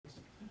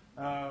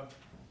Uh,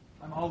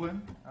 I'm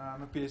Alwin.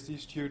 I'm a PhD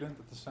student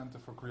at the Center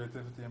for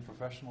Creativity and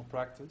Professional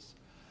Practice.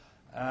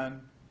 And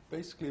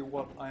basically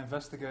what I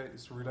investigate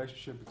is the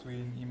relationship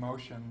between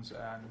emotions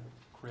and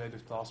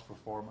creative task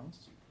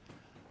performance.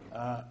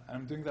 And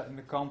I'm doing that in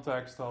the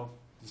context of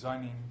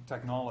designing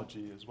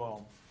technology as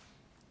well.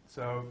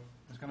 So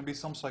there's going to be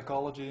some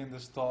psychology in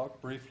this talk,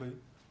 briefly,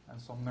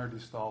 and some nerdy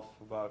stuff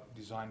about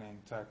designing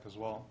tech as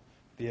well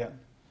at the end.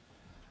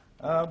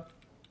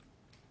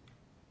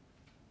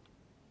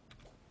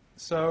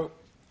 So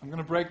I'm going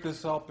to break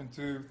this up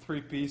into three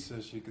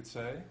pieces, you could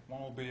say.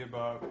 One will be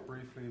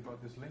briefly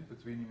about this link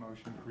between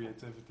emotion and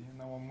creativity, and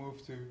then we'll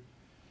move to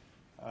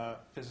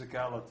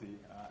physicality,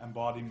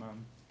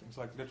 embodiment, things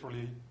like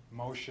literally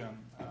motion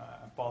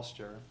and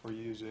posture for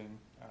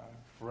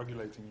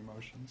regulating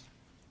emotions.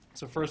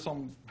 So first,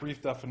 some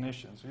brief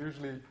definitions. So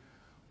usually,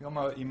 we all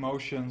know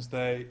emotions,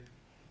 they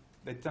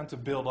tend to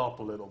build up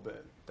a little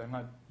bit.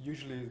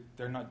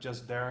 They're not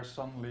just there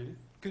suddenly.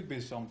 Could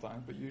be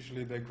sometimes, but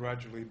usually they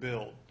gradually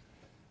build.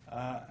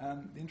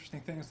 And the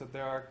interesting thing is that they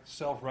are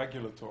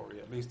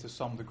self-regulatory, at least to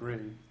some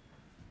degree.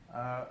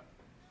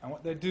 And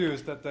what they do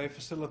is that they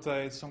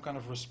facilitate some kind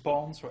of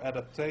response or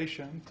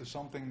adaptation to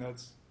something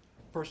that's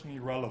personally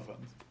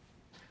relevant.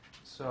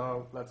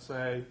 So let's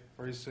say,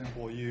 very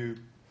simple, you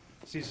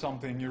see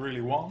something you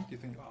really want, you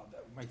think, oh,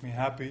 that would make me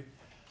happy.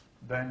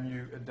 Then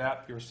you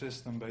adapt your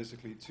system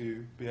basically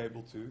to be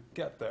able to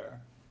get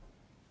there.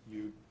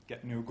 You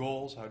get new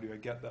goals, how do I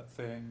get that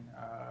thing?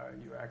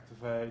 You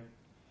activate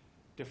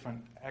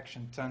different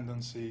action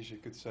tendencies, you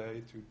could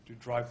say, to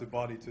drive the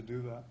body to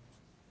do that.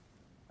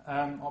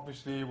 And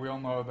obviously we all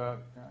know that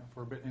if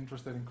we're a bit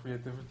interested in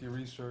creativity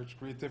research,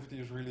 creativity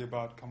is really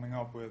about coming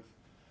up with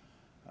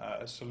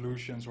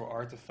solutions or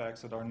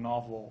artifacts that are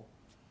novel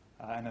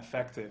and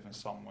effective in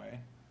some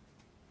way,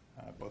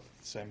 both at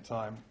the same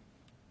time.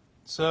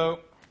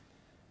 So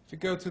if you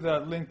go to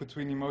that link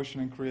between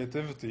emotion and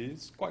creativity,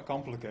 it's quite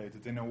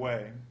complicated in a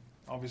way.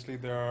 Obviously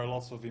there are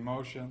lots of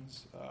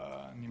emotions,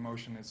 and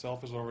emotion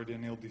itself is already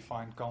an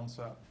ill-defined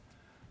concept.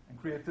 And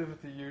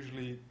creativity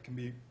usually can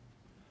be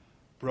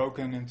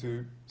broken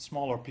into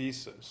smaller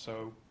pieces,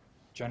 so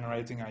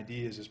generating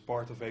ideas is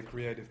part of a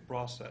creative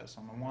process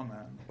on the one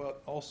hand,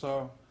 but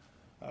also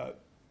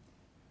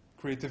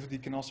creativity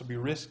can also be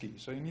risky,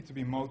 so you need to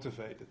be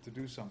motivated to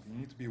do something. You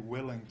need to be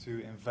willing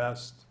to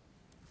invest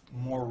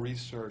more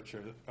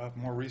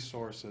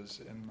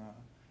resources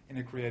in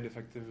a creative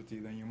activity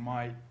than you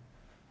might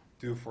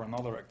do for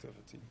another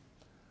activity.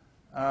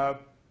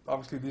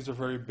 Obviously, these are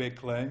very big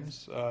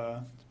claims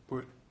to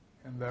put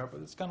in there,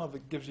 but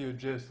it gives you a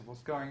gist of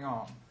what's going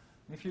on.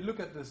 And if you look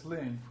at this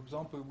link, for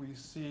example, we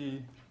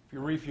see, if you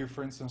review,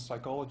 for instance,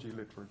 psychology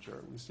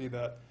literature, we see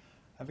that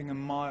having a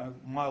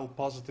mild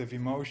positive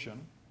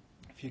emotion,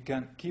 if you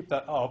can keep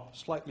that up,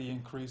 slightly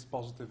increased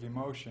positive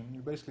emotion,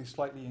 you basically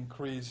slightly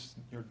increase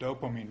your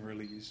dopamine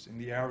release in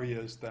the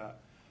areas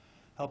that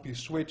help you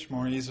switch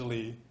more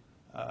easily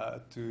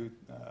to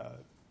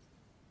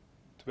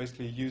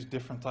basically use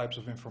different types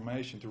of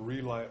information, to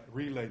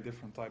relay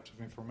different types of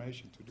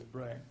information to the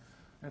brain.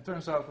 And it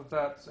turns out that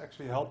that's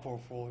actually helpful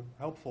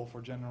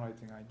for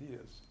generating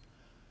ideas.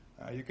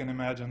 You can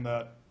imagine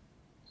that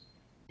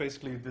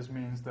basically this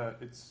means that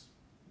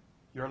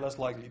you're less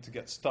likely to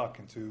get stuck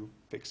into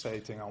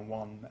fixating on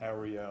one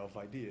area of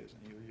ideas,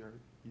 and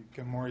you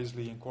can more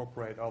easily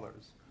incorporate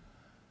others.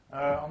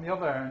 On the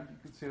other hand, you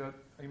could see that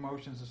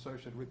emotions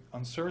associated with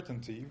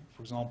uncertainty,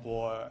 for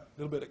example, a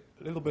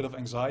little bit of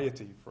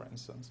anxiety, for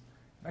instance,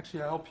 can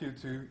actually help you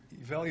to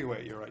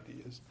evaluate your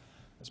ideas.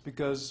 That's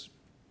because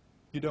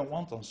you don't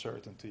want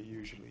uncertainty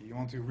usually. You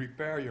want to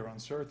repair your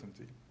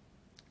uncertainty.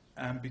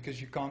 And because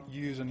you can't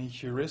use any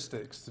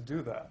heuristics to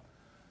do that.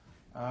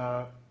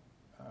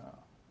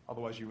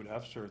 Otherwise you would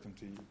have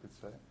certainty, you could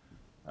say.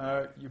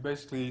 You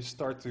basically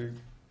start to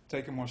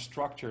take a more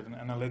structured and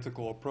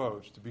analytical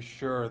approach to be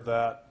sure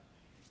that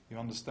you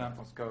understand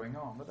what's going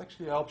on. That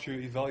actually helps you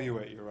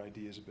evaluate your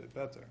ideas a bit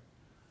better.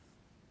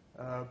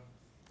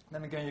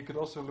 Then again, you could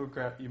also look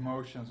at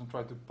emotions and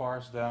try to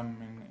parse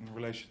them in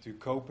relation to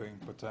coping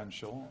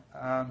potential.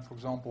 And for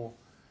example,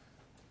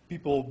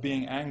 people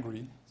being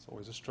angry, it's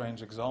always a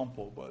strange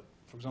example, but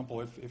for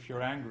example, if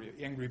you're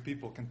angry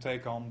people can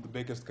take on the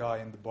biggest guy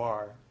in the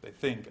bar, they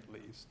think at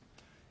least.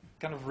 It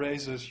kind of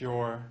raises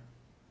your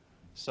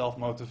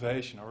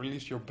self-motivation, or at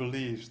least your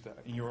beliefs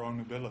in your own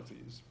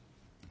abilities.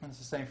 And it's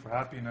the same for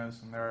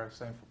happiness, and they're the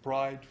same for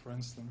pride, for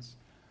instance.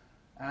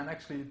 And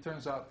actually, it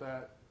turns out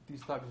that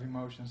these types of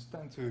emotions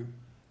tend to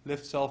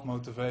lift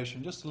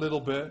self-motivation just a little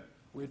bit,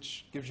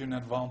 which gives you an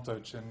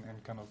advantage in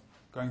kind of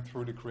going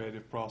through the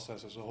creative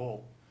process as a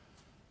whole.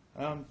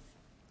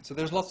 So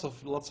there's lots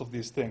of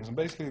these things, and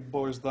basically it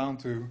boils down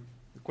to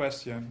the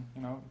question,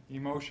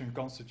 emotion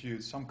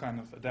constitutes some kind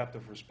of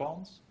adaptive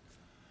response,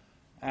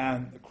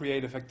 and a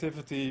creative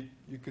activity,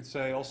 you could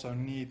say, also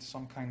needs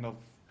some kind of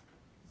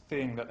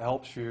thing that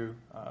helps you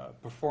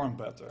perform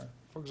better.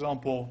 For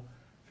example,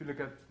 if you look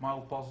at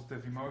mild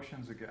positive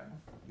emotions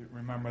again, you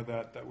remember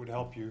that would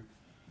help you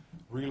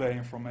relay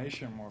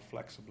information more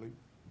flexibly.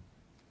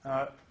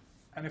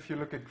 And if you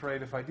look at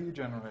creative idea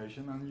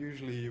generation, then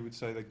usually you would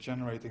say that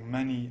generating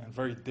many and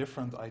very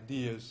different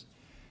ideas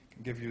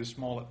can give you a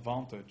small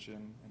advantage,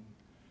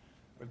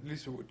 or at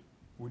least it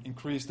would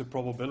increase the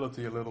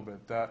probability a little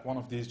bit that one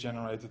of these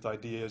generated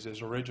ideas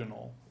is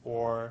original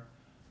or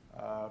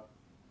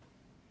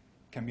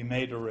can be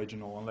made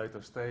original in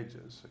later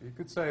stages. So you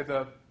could say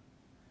that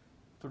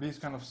through these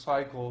kind of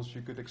cycles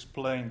you could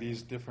explain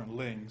these different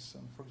links.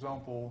 And for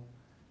example,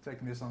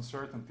 taking this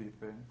uncertainty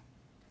thing,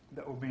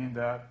 that would mean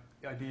that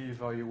idea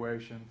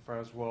evaluation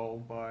fares well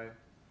by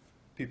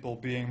people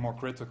being more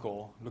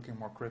critical, looking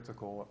more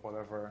critical at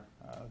whatever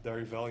they're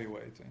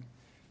evaluating.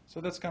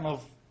 So that's kind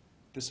of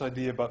this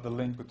idea about the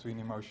link between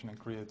emotion and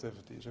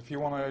creativity. So if you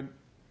want to,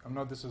 I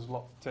know this is a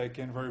lot to take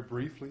in very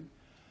briefly.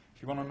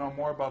 If you want to know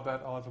more about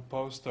that, I'll have a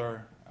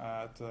poster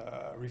at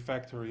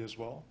Refactory as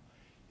well.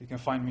 You can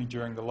find me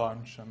during the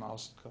lunch and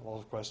ask a lot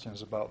of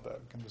questions about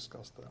that. We can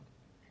discuss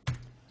that.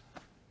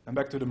 And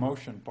back to the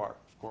motion part,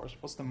 of course.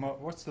 What's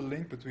the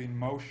link between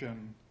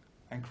motion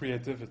and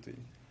creativity?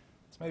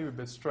 It's maybe a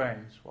bit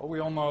strange. Well, we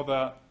all know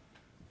that,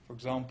 for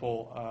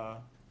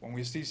example, when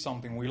we see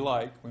something we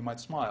like, we might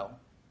smile.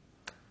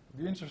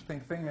 The interesting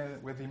thing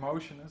with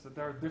emotion is that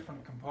there are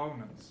different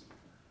components.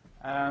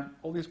 And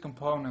all these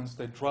components,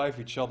 they drive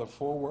each other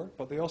forward,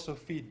 but they also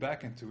feed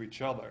back into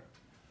each other.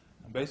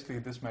 And basically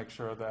this makes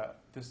sure that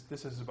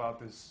this is about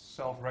this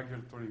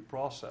self-regulatory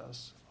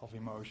process of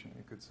emotion,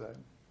 you could say.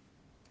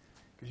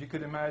 Because you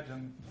could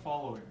imagine the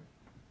following.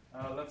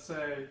 Let's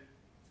say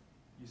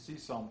you see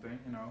something,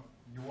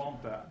 you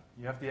want that.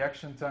 You have the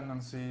action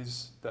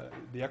tendencies.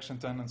 The action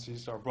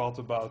tendencies are brought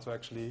about to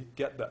actually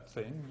get that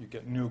thing. You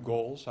get new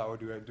goals. How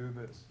do I do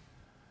this?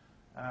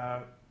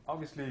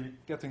 Obviously,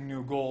 getting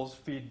new goals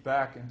feed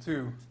back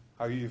into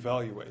how you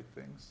evaluate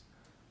things.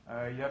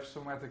 You have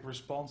somatic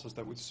responses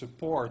that would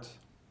support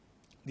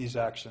these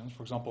actions.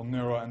 For example,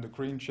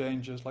 neuroendocrine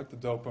changes like the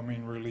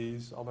dopamine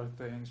release, other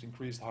things,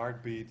 increased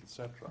heartbeat,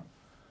 etc.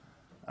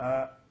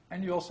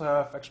 And you also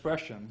have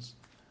expressions.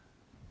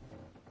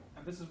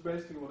 And this is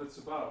basically what it's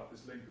about,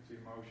 this link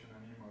between motion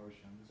and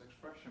emotion, this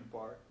expression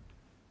part.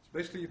 So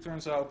basically it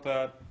turns out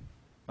that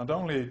not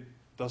only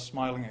does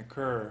smiling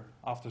occur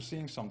after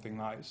seeing something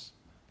nice,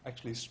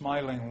 actually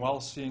smiling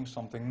while seeing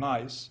something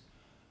nice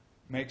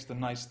makes the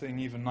nice thing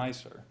even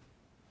nicer.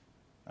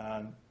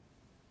 And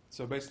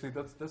so basically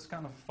that's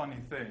kind of a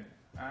funny thing.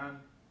 And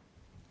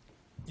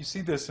you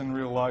see this in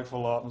real life a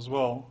lot as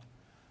well.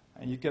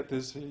 And you get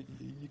this,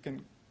 you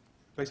can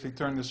basically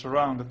turn this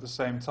around at the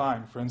same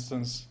time. For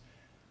instance,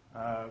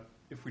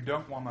 if we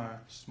don't want to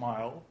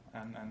smile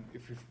and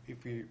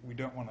if we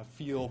don't want to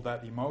feel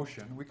that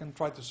emotion, we can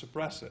try to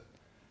suppress it.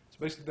 So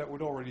basically that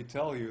would already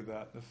tell you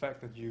that the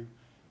fact that you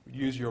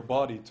use your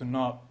body to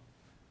not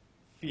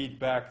feed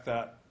back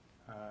that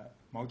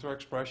motor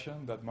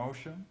expression, that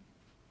motion,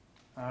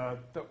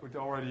 that would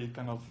already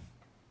kind of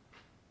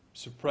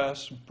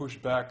suppress and push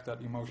back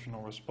that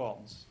emotional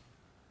response.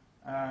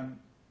 And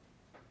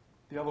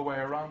the other way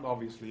around,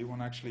 obviously,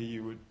 when actually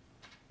you would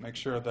make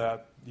sure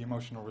that the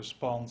emotional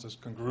response is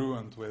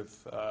congruent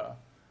with the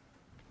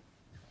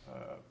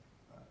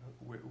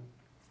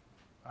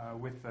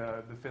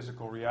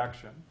physical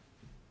reaction,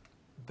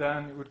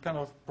 then it would kind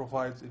of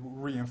provide, it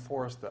would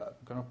reinforce that,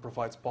 it kind of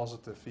provides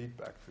positive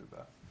feedback through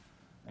that.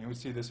 And you would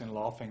see this in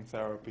laughing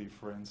therapy,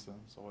 for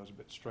instance, always a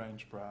bit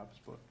strange perhaps,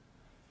 but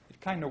it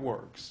kind of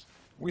works.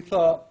 We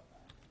thought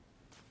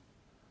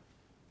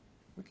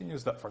we can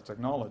use that for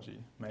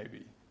technology,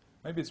 maybe.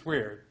 Maybe it's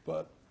weird,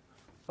 but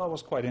I thought it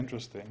was quite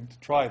interesting to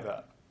try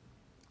that.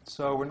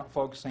 So we're not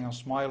focusing on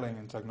smiling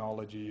in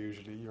technology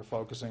usually. You're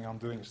focusing on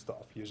doing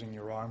stuff, using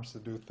your arms to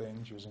do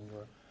things, using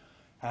your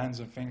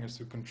hands and fingers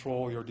to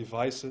control your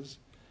devices.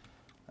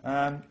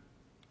 And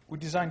we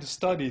designed a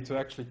study to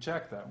actually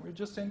check that. We're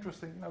just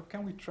interested,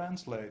 can we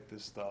translate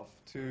this stuff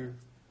to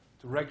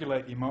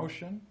regulate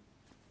emotion?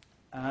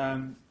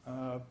 And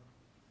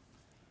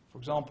for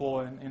example,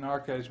 in our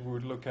case, we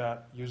would look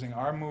at using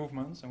arm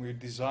movements, and we would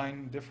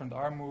design different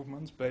arm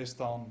movements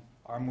based on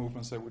arm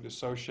movements that would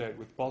associate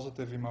with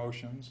positive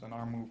emotions and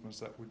arm movements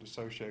that would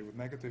associate with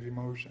negative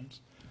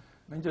emotions.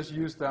 And then just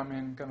use them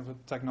in kind of a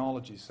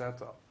technology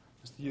setup,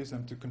 just use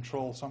them to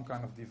control some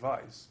kind of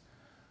device.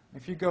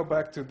 If you go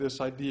back to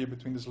this idea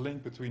between this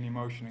link between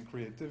emotion and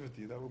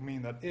creativity, that would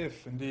mean that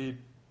if indeed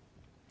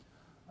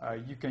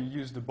you can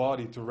use the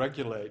body to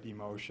regulate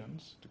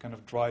emotions, to kind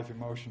of drive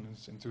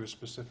emotions into a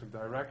specific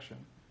direction,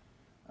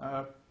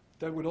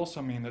 that would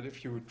also mean that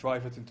if you would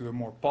drive it into a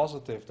more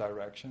positive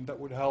direction, that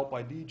would help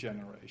idea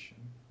generation.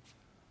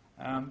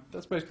 And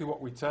that's basically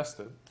what we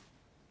tested.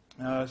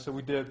 So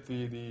we did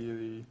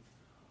the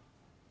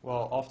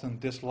often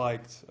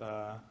disliked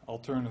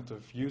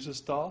alternative uses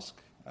task,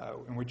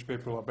 in which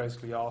people are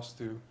basically asked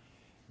to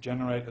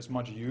generate as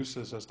much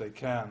uses as they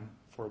can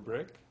for a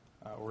brick,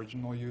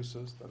 original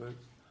uses, that is.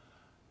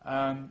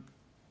 And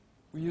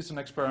we used an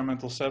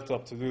experimental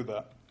setup to do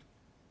that.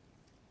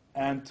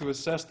 And to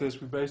assess this,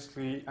 we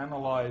basically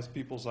analyzed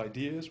people's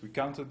ideas. We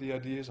counted the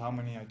ideas, how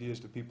many ideas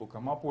do people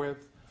come up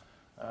with.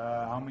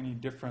 How many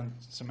different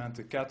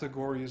semantic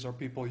categories are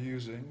people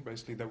using?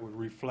 Basically, that would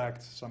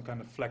reflect some kind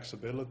of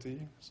flexibility,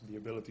 so the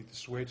ability to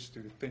switch,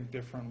 to think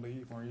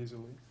differently more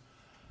easily.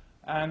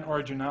 And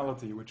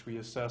originality, which we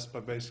assess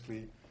by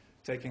basically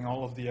taking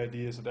all of the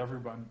ideas that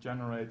everyone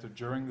generated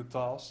during the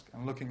task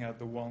and looking at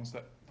the ones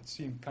that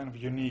seem kind of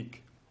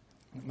unique,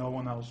 that no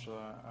one else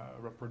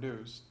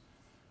reproduced.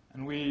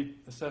 And we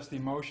assess the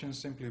emotions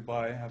simply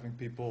by having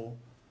people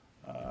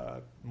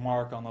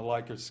mark on a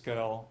Likert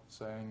scale,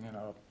 saying, you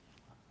know,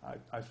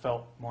 I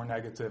felt more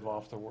negative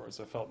afterwards,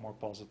 I felt more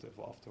positive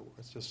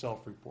afterwards, just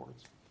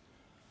self-reports.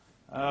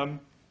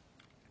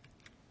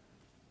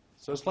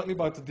 So slightly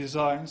about the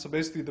design. So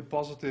basically the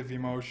positive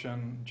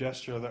emotion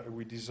gesture that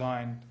we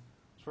designed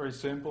is very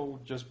simple. It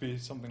would just be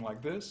something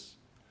like this.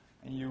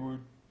 And you would,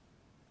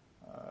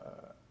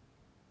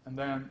 and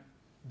then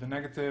the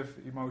negative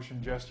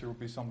emotion gesture would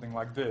be something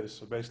like this.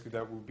 So basically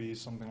that would be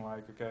something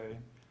like, okay,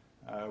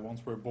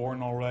 once we're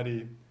born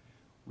already,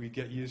 we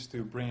get used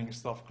to bringing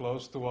stuff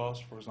close to us,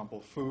 for example,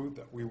 food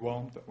that we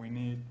want, that we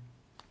need.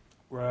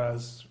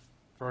 Whereas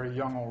very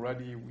young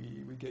already,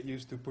 we get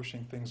used to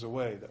pushing things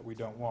away that we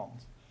don't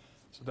want.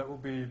 So that will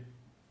be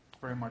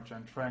very much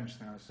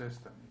entrenched in our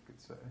system, you could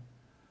say.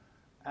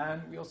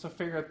 And we also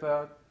figured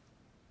that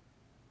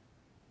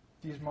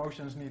these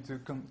motions need to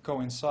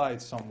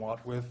coincide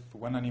somewhat with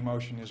when an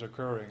emotion is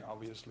occurring,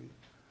 obviously.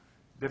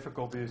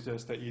 Difficulty is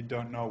just that you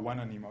don't know when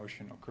an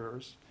emotion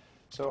occurs.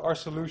 So our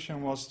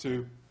solution was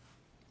to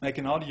make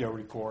an audio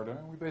recorder.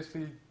 We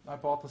basically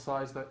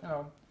hypothesized that, you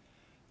know,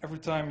 every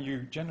time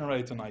you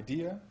generate an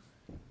idea,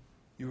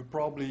 you would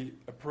probably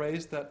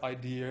appraise that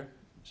idea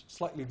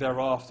slightly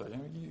thereafter.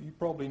 You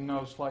probably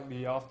know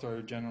slightly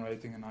after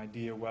generating an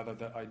idea whether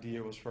that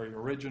idea was very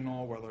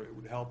original, whether it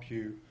would help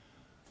you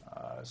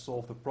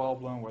solve the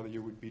problem, whether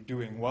you would be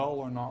doing well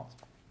or not.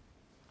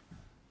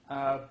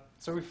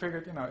 So we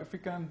figured, you know, if we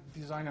can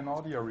design an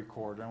audio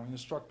recorder and we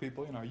instruct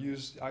people, you know,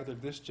 use either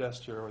this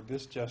gesture or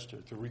this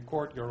gesture to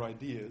record your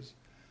ideas,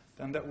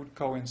 then that would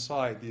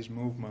coincide, these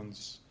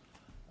movements,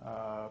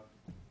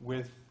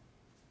 with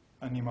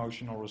an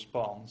emotional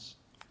response,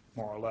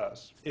 more or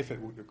less, if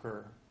it would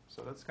occur.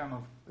 So that's kind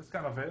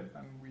of it,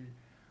 and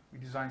we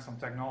designed some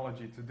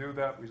technology to do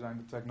that. We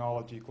designed a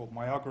technology called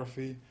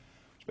myography,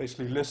 which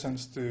basically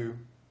listens to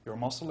your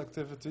muscle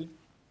activity.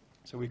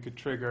 So we could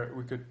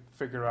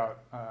figure out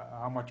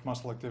how much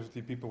muscle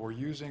activity people were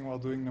using while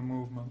doing the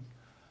movement.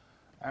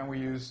 And we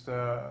used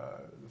the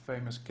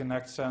famous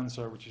Kinect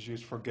sensor, which is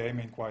used for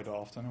gaming quite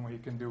often. And what you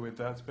can do with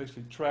that is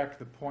basically track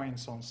the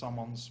points on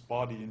someone's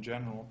body in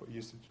general, but we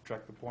used it to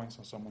track the points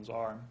on someone's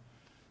arm.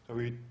 So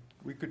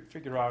we could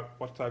figure out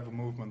what type of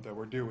movement they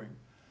were doing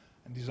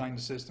and design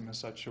the system in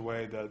such a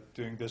way that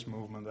doing this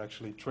movement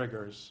actually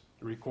triggers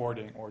the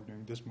recording, or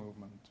doing this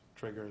movement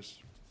triggers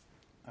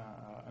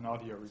an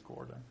audio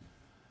recorder.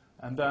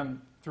 And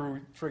then through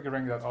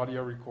triggering that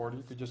audio recorder,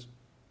 you could just,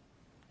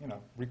 you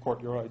know,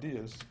 record your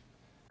ideas.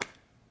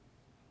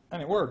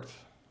 And it worked.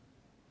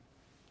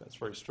 That's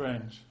very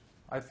strange,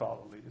 I thought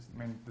at least. I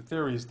mean, the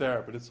theory is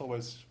there, but it's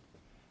always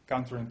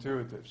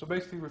counterintuitive. So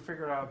basically we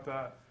figured out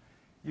that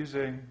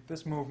using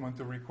this movement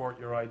to record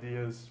your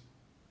ideas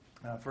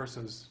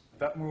versus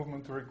that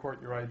movement to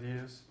record your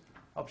ideas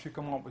helps you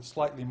come up with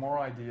slightly more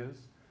ideas,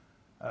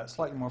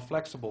 slightly more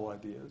flexible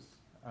ideas,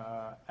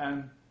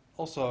 and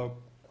also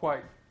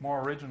quite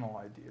more original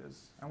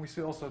ideas. And we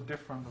see also a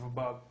difference of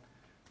about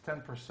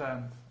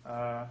 10%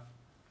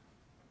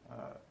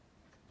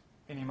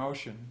 in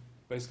emotion.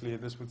 Basically,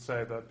 this would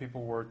say that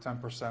people were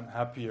 10%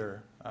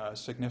 happier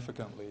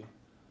significantly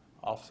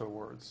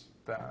afterwards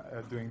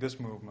doing this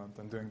movement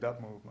than doing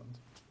that movement.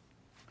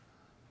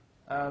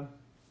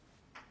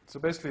 So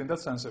basically, in that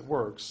sense, it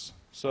works.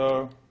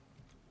 So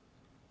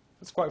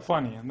it's quite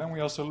funny. And then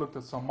we also looked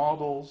at some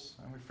models,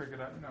 and we figured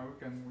out, you know,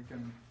 we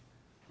can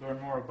learn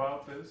more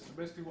about this. So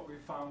basically what we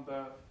found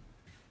that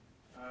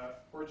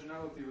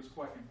originality was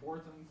quite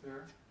important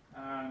here.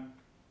 And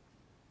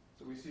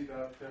so we see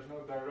that there's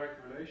no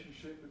direct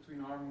relationship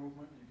between arm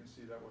movement. You can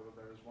see that whether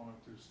there's 1 or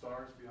 2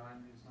 stars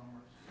behind these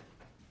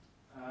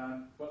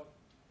numbers. But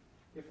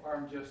if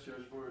arm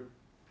gestures would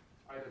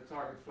either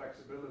target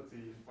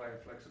flexibility via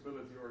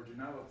flexibility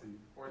originality,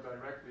 or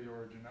directly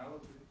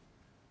originality,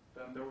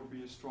 then there would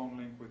be a strong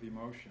link with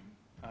emotion.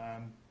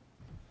 And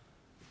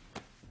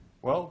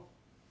well,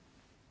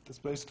 that's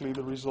basically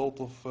the result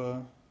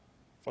of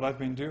what I've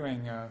been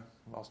doing the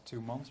last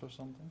 2 months or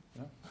something.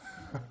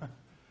 Yeah.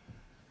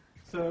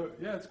 So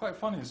yeah, it's quite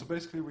funny. So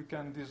basically, we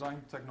can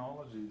design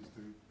technologies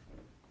to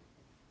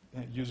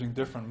using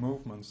different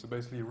movements to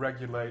basically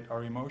regulate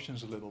our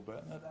emotions a little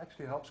bit, and it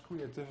actually helps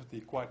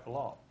creativity quite a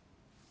lot.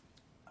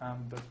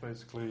 And that's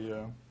basically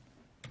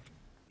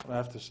what I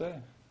have to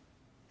say.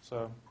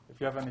 So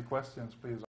if you have any questions, please.